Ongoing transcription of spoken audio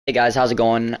Hey guys, how's it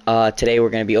going? Today we're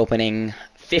going to be opening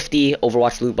 50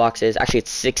 Overwatch loot boxes. Actually,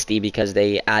 it's 60 because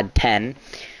they add 10.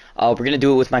 We're going to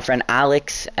do it with my friend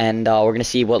Alex, and we're going to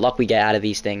see what luck we get out of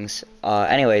these things.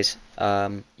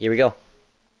 Here we go.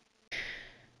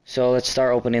 So let's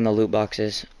start opening the loot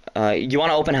boxes. You want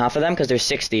to open half of them because there's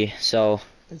 60, so...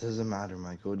 It doesn't matter,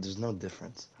 Michael. There's no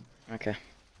difference. Okay.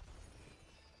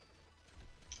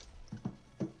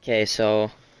 Okay,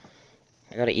 so...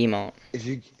 I got an emote.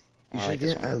 You should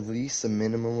get at least a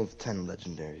minimum of 10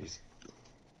 legendaries.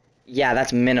 Yeah,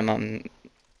 that's minimum.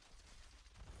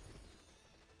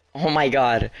 Oh my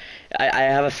god. I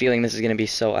have a feeling this is gonna be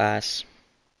so ass.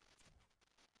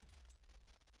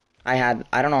 I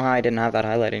don't know how I didn't have that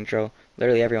highlight intro.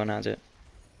 Literally everyone has it.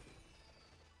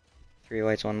 3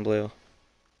 whites, 1 blue.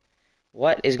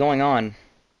 What is going on?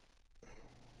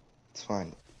 It's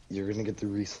fine. You're gonna get the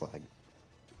Grease flag.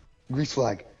 Grease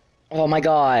flag! Oh my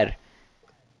god.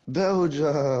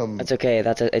 Belgium! That's okay,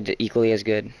 that's equally as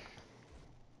good.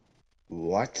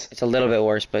 What? It's a little bit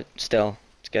worse, but still,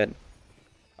 it's good.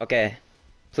 Okay.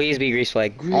 Please be grease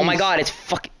flag. Grease. Oh my god, it's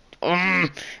fucking...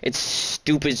 it's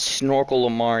stupid Snorkel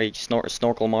Amari.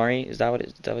 Snorkel Amari? Is that what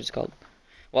it's called?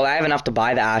 Well, I have enough to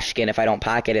buy the Ash skin if I don't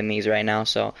pack it in these right now,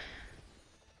 so...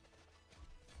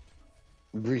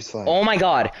 Grease flag. Oh my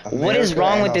god, America what is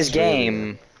wrong with this Australia.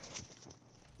 game?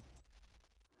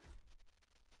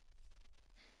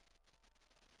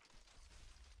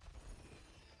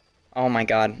 Oh my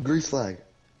god. Grease flag.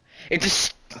 It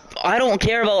just... I don't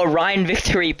care about a Ryan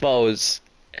victory pose.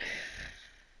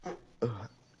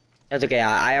 That's okay,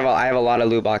 I have a lot of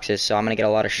loot boxes, so I'm gonna get a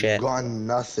lot of shit. You've gotten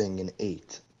nothing in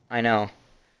 8. I know.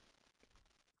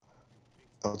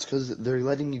 Oh, it's because they're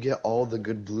letting you get all the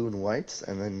good blue and whites,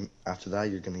 and then after that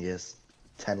you're gonna get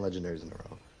 10 legendaries in a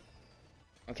row.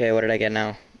 Okay, what did I get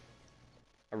now?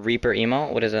 A Reaper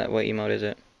emote? What is that? What emote is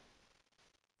it?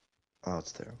 Oh,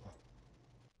 it's terrible.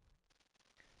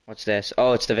 What's this?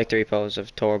 Oh, it's the victory pose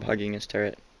of Torb hugging his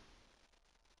turret.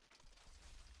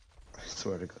 I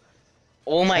swear to God.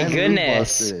 Oh my 10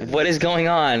 goodness! loot What is going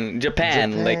on?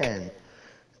 Japan, like... Japan.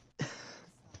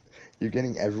 You're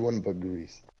getting everyone but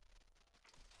Greece.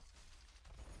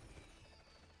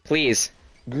 Please.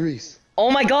 Greece. Oh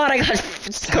my god, I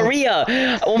got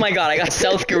Korea! Oh my god, I got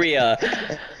South Korea!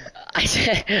 I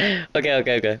said...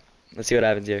 Okay. Let's see what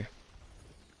happens here.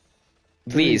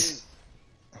 Please. Greece.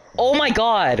 Oh my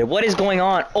god, what is going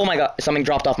on? Oh my god, something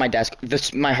dropped off my desk.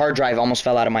 My hard drive almost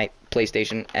fell out of my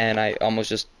PlayStation, and I almost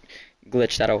just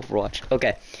glitched out of Overwatch.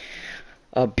 Okay.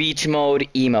 Beach mode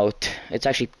emote. It's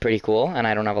actually pretty cool, and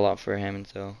I don't have a lot for him,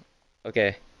 so...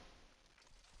 Okay.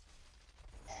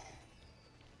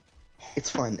 It's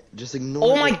fine. Just ignore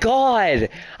Oh my god!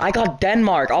 I got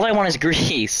Denmark. All I want is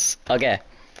Greece. Okay.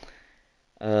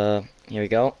 Here we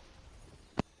go.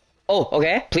 Oh,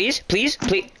 okay. Please.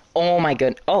 Oh my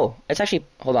god. Oh, it's actually...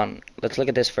 Hold on. Let's look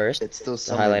at this first. It's still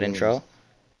The highlight intro.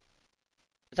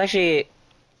 It's actually...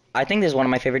 I think this is one of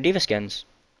my favorite diva skins.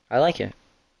 I like it.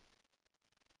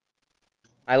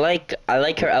 I like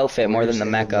her outfit more than the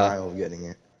mecha. Of getting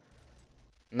it.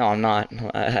 No, I'm not.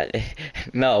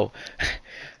 No.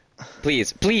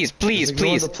 Please. Just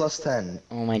ignore the plus 10.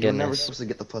 Oh my You're never goodness. supposed to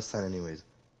get the plus 10 anyways.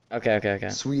 Okay.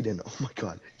 Sweden. Oh my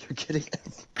god. You're getting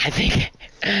I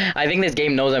think this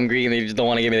game knows I'm Greek and they just don't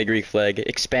want to give me the Greek flag.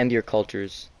 Expand your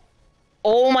cultures.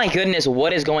 Oh my goodness,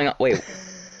 what is going on? Wait.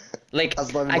 Like,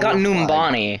 I got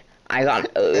Numbani. I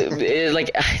got, like...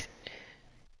 Is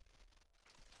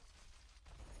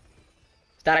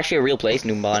that actually a real place,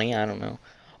 Numbani? I don't know.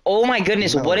 Oh my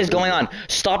goodness, No, what is it going isn't. on?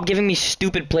 Stop giving me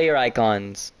stupid player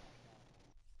icons.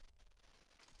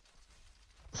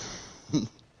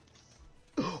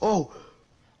 Oh!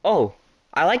 Oh,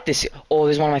 I like this. Oh,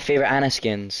 this is one of my favorite Ana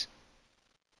skins.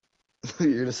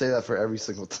 You're gonna say that for every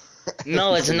single time.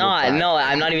 No, it's not. No,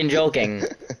 I'm not even joking.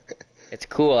 It's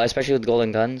cool, especially with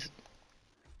golden guns.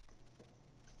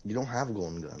 You don't have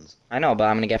golden guns. I know, but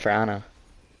I'm gonna get for Ana.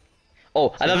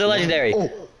 Oh, I love the legendary.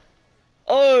 Oh!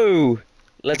 Oh,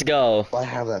 let's go. I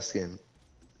have that skin.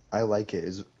 I like it.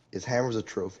 His hammer's a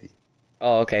trophy.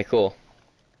 Oh, okay, cool.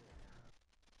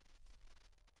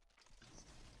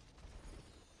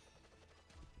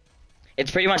 It's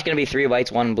pretty much gonna be 3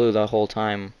 whites, 1 blue the whole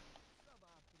time.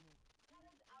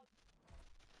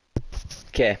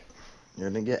 Okay.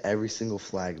 You're gonna get every single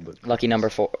flag, but Lucky number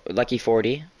 4. Lucky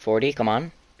 40. 40, come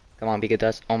on. Come on, be good to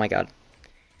us. Oh my god.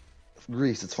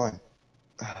 Greece, it's fine.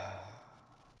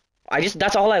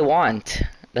 That's all I want.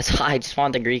 I just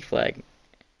want the Greek flag.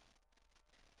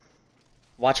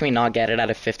 Watch me not get it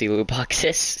out of 50 loot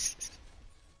boxes.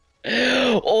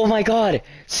 Oh my god!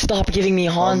 Stop giving me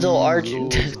Hanzo Arch.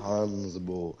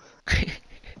 Hanzo.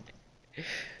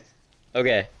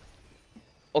 Okay.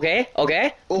 Okay.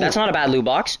 Okay. Oh, That's not a bad loot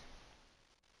box.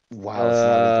 wow, it's not even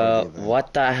part of the event.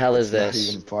 What the hell is It's not this?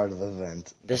 even part of the event.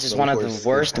 This That's is the one of the worst skin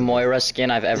worst ever. Moira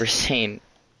skin I've ever seen.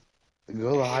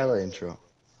 Go to the highlight intro.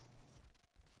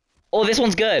 Oh, this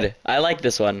one's good. I like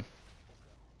this one.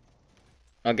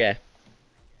 Okay.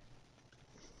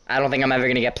 I don't think I'm ever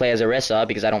gonna get play as Orisa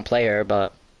because I don't play her,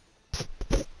 but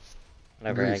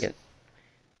whatever. I Grease. get.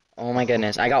 Oh my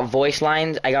goodness, I got voice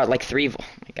lines. I got like three. Oh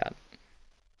my god.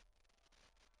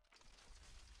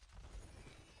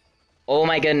 Oh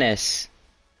my goodness.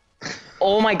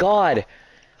 Oh my god.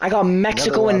 I got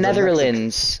Mexico and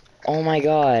Netherlands. Oh my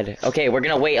god. Okay, we're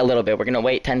gonna wait a little bit. We're gonna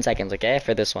wait 10 seconds, okay,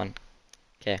 for this one.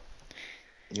 Okay.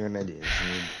 You're an idiot.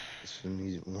 This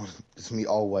should be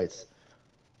all whites.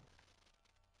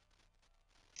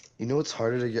 You know it's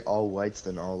harder to get all whites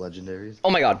than all legendaries? Oh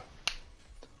my god.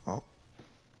 Oh,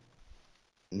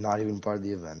 not even part of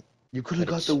the event. You could have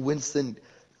But got it's. the Winston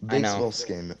I know. baseball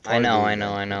skin. I Part of know. the I know.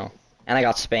 event. I know. And I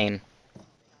got Spain.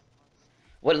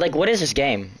 What is this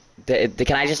game?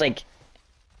 Can I just like.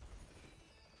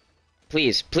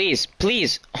 Please, please,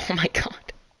 please. Oh my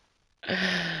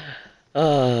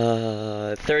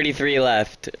god. 33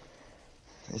 left.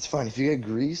 It's fine. If you get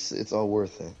Grease, it's all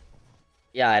worth it.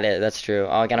 Yeah, it is. That's true.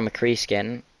 Oh, I got a McCree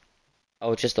skin.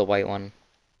 Oh, it's just the white one.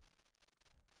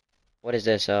 What is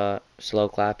this? Slow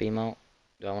clap emote?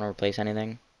 Do I want to replace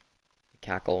anything?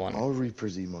 Cackle one. All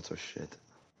Reaper's emotes are shit.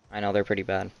 I know they're pretty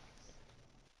bad.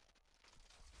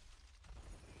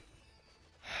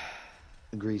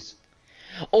 Grease.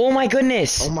 Oh my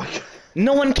goodness! Oh my god.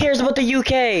 No one cares about the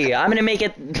UK. I'm gonna make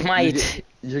it my.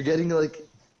 You're getting like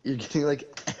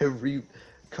every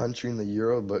country in the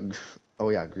Euro, but oh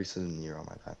yeah, Greece is in the Euro.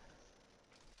 My bad.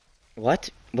 What?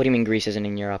 What do you mean Greece isn't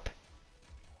in Europe?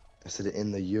 I said it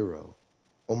in the Euro.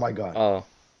 Oh my god. Oh,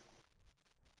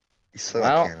 You still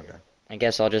got well, Canada. I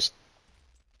guess I'll just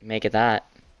make it that.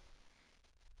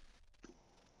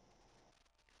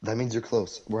 That means you're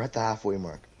close. We're at the halfway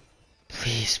mark.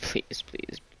 Please, please,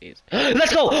 please, please.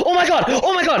 Let's go! Oh my god!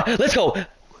 Oh my god! Let's go!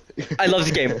 I love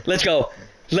this game. Let's go.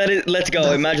 Let's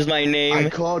go. It matches my name. I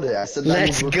called it. I said that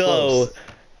Let's means we're go. close.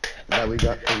 That we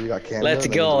got Canada. Let's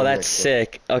that go. means we're That's close.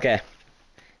 sick. Okay.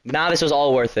 Now this was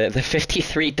all worth it. The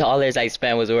 $53 I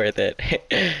spent was worth it.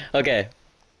 Okay.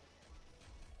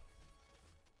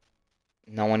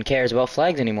 No one cares about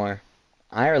flags anymore.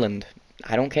 Ireland.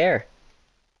 I don't care.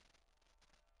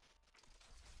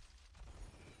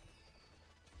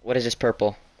 What is this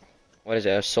purple? What is it?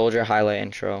 A soldier highlight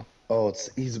intro. Oh,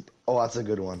 that's a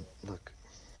good one. Look.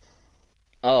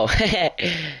 Oh.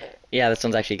 Yeah, this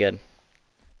one's actually good.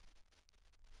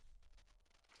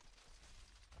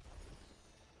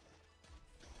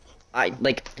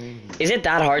 Is it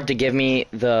that hard to give me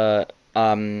the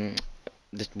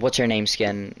what's her name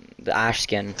skin? The Ash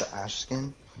skin. The Ash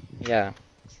skin? Yeah,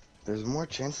 There's more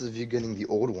chances of you getting the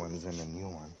old ones than the new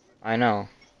one. I know.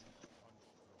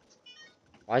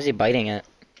 Why is he biting it?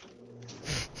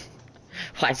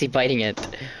 Why is he biting it?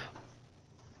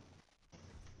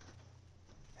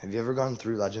 Have you ever gone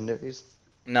through legendaries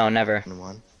No, never. in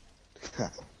one?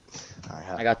 I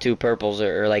have. I got two purples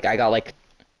or like I got like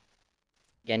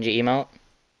Genji emote.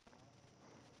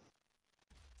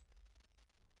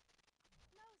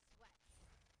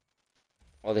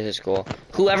 Oh, this is cool.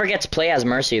 Whoever gets play as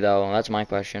Mercy though, that's my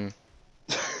question.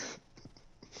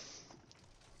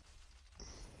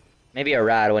 Maybe a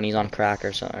Rad when he's on crack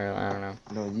or something. Or, I don't know.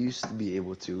 No, you used to be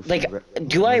able to. Like,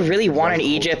 do I really want an the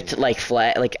whole Egypt team. like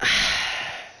flat? Like,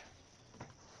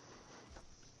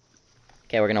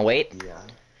 okay, we're gonna wait. Yeah.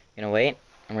 Gonna wait,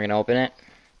 and we're gonna open it.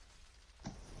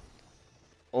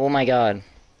 Oh my god.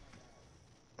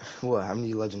 What? How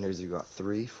many legendaries you got?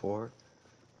 3, 4?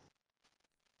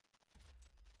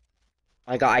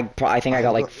 I think I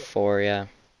got like 4. Yeah.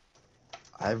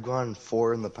 I've gone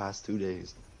 4 in the past 2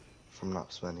 days from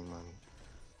not spending money.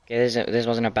 Okay, this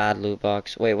wasn't a bad loot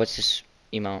box. Wait, what's this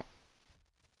emote?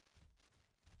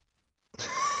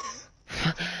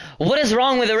 What is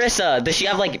wrong with Orisa? Does she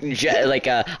have like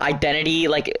identity?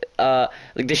 Like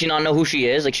does she not know who she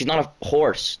is? Like she's not a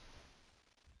horse.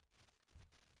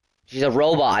 She's a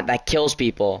robot that kills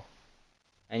people,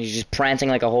 and she's just prancing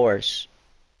like a horse.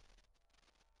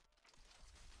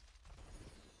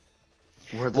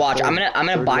 Watch, I'm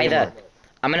gonna buy the,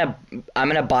 I'm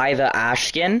gonna buy the Ash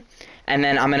skin, and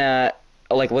then I'm gonna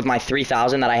like with my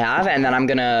 3,000 that I have, and then I'm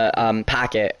gonna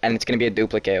pack it, and it's gonna be a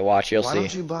duplicate. Watch, you'll see. Why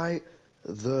don't you buy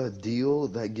the deal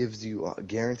that gives you a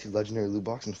guaranteed legendary loot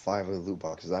box and 5 other loot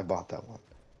boxes? I bought that one.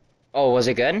 Oh, was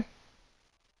it good?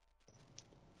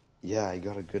 Yeah, I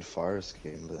got a good fire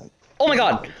skin, but Oh my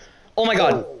god! Oh my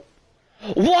god!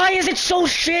 Why is it so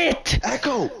shit?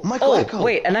 Echo! Michael Oh, Echo!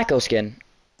 wait, an Echo skin.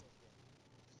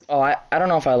 Oh, I don't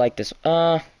know if I like this.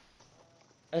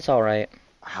 It's alright.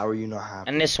 How are you not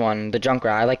And happy? this one, the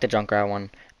Junkrat. I like the Junkrat one.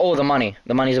 Oh, the money.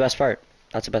 The money's the best part.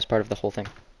 That's the best part of the whole thing.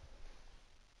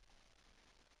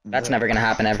 That's The never gonna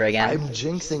happen ever again. I'm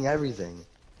jinxing everything.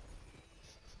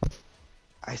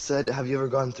 I said, have you ever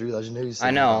gone 3 legendaries? You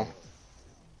I said know. no.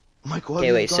 Michael, have Okay,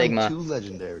 you wait, ever gone Sigma. 2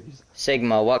 legendaries?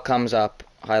 Sigma, what comes up?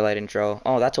 Highlight intro.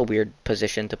 Oh, that's a weird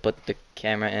position to put the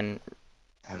camera in.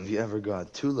 Have you ever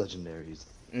got 2 legendaries?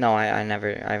 No, I've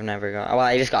never got. Well,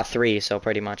 I just got 3, so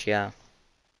pretty much, yeah.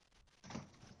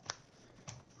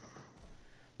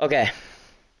 Okay.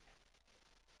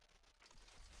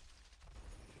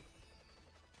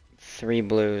 3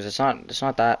 blues. It's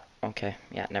not that. Okay,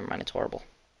 yeah, never mind. It's horrible.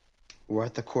 We're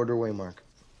at the quarter-way mark.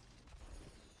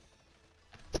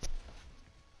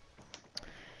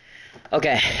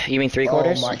 Okay, you mean 3 Oh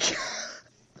quarters? my god.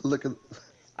 Look at...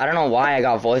 I don't know why I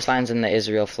got voice lines in the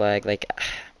Israel flag. Like,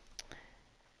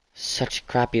 such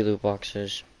crappy loot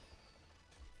boxes.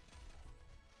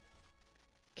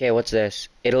 Okay, what's this?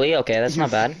 Italy? Okay, that's Your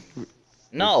not bad. favorite. Your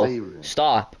No! favorite.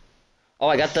 Stop! Oh,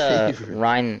 I Your got the favorite.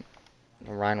 Rhine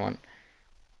one.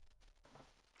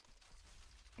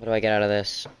 What do I get out of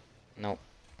this? Nope,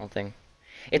 nothing.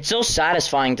 It's so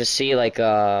satisfying to see, like,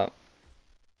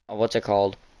 what's it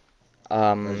called?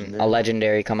 A Legendary?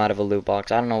 legendary come out of a loot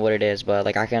box. I don't know what it is, but,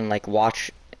 like, I can, like,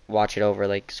 watch it over,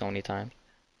 like, so many times.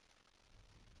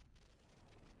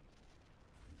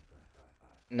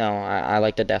 No, I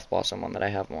like the Death Blossom one that I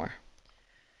have more.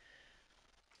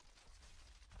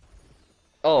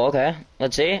 Oh, okay.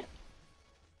 Let's see.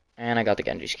 And I got the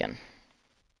Genji skin.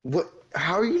 What?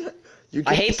 How are you not... You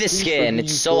I get the hate this skins for skin. who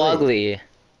It's you so play. ugly.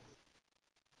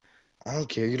 I don't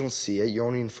care. You don't see it. You're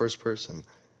only in first person.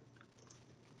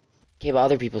 Okay, but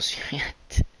other people see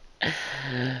it.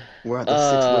 We're at the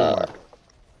 6-way Uh, mark.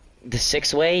 the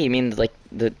 6-way? You mean like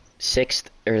the sixth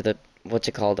or the what's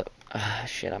it called?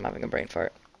 Shit, I'm having a brain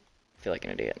fart. I feel like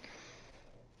an idiot.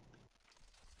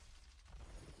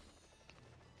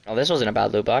 Oh, this wasn't a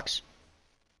bad loot box.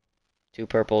 2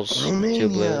 purples, 2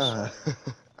 blues. Romania!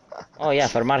 Oh yeah,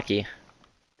 for Marky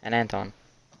and Anton.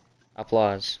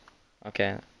 Applause.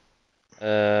 Okay.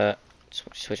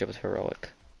 Switch it with heroic.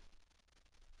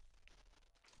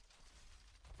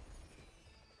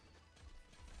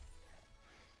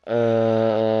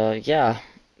 Yeah.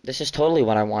 This is totally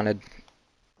what I wanted.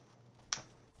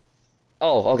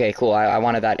 Oh, okay, cool. I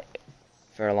wanted that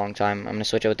for a long time. I'm gonna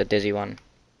switch it with the Dizzy one.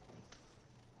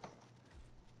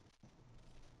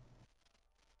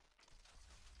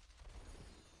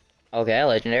 Okay,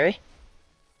 legendary.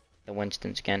 The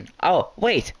Winston skin. Oh,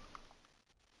 wait!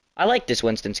 I like this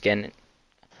Winston skin.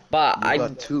 But You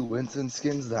got 2 Winston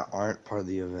skins that aren't part of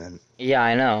the event. yeah,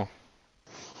 I know.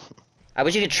 I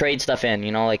wish you could trade stuff in,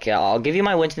 you know, like, I'll give you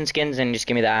my Winston skins and just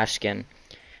give me the Ash skin.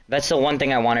 That's the one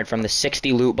thing I wanted from the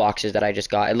 60 loot boxes that I just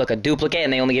got. Look, a duplicate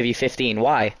and they only give you 15.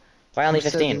 Why? Why Who only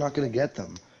says you're 15? not gonna get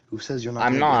them? Who says you're not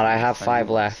I'm gonna get not. them? I There's have 5 5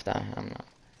 loot boxes. left. I'm not.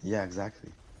 Yeah,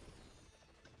 exactly.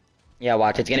 Yeah,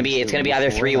 watch. I jinxed It's gonna it be either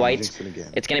before 3 and I'm whites. jinxing it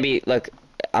again. It's gonna be, look,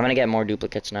 I'm gonna get more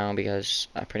duplicates now because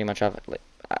I pretty much have, like,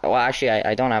 well, actually,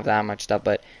 I don't have that much stuff,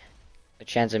 but the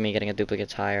chance of me getting a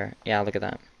duplicate's higher. Yeah, look at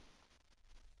that.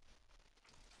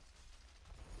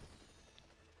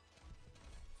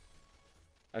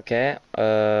 Okay,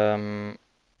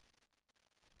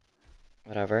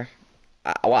 whatever.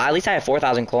 Well, at least I have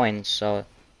 4,000 coins, so.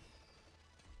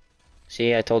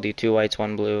 See, I told you 2 whites,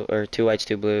 1 blue, or 2 whites,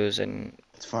 2 blues, and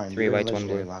It's fine. 3 You're a whites, 1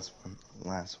 legendary blue. last one.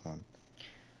 Last one.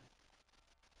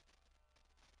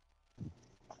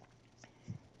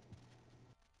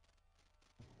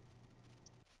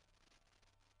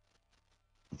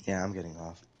 Yeah, I'm getting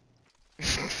off.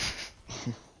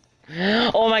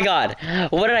 Oh my god,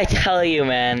 what did I tell you,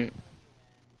 man?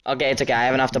 Okay, it's okay, I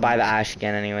have enough to buy the Ash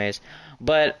again anyways.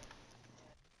 But,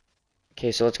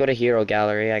 okay, so let's go to Hero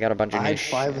Gallery. I got a bunch of I new had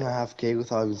shit. 5.5K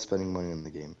without even spending money on the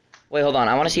game. Wait, hold on,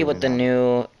 I want to Because see it what went the on.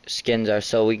 new skins are.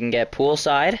 So we can get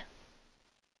poolside.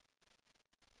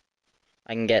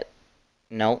 I can get,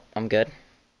 no, I'm good.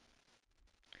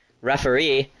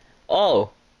 Referee.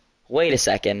 Oh, wait a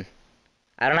second.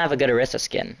 I don't have a good Orisa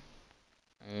skin.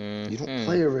 You don't Hmm.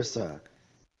 play Orisa.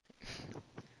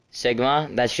 Sigma,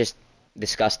 that's just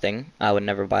disgusting. I would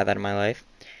never buy that in my life.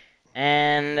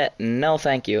 And no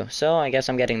thank you. So I guess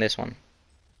I'm getting this one.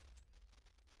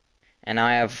 And now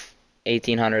I have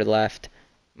 1,800 left.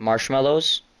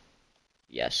 Marshmallows?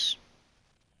 Yes.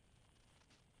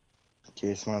 Okay,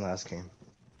 it's my last game.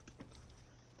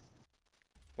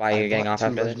 Why are I you getting bought off 2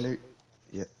 after this? legendary.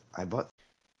 Yeah, I bought.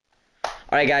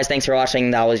 Alright guys, thanks for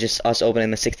watching. That was just us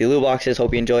opening the 60 loot boxes.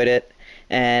 Hope you enjoyed it.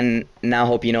 And now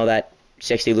hope you know that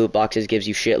 60 loot boxes gives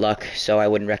you shit luck, so I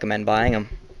wouldn't recommend buying them.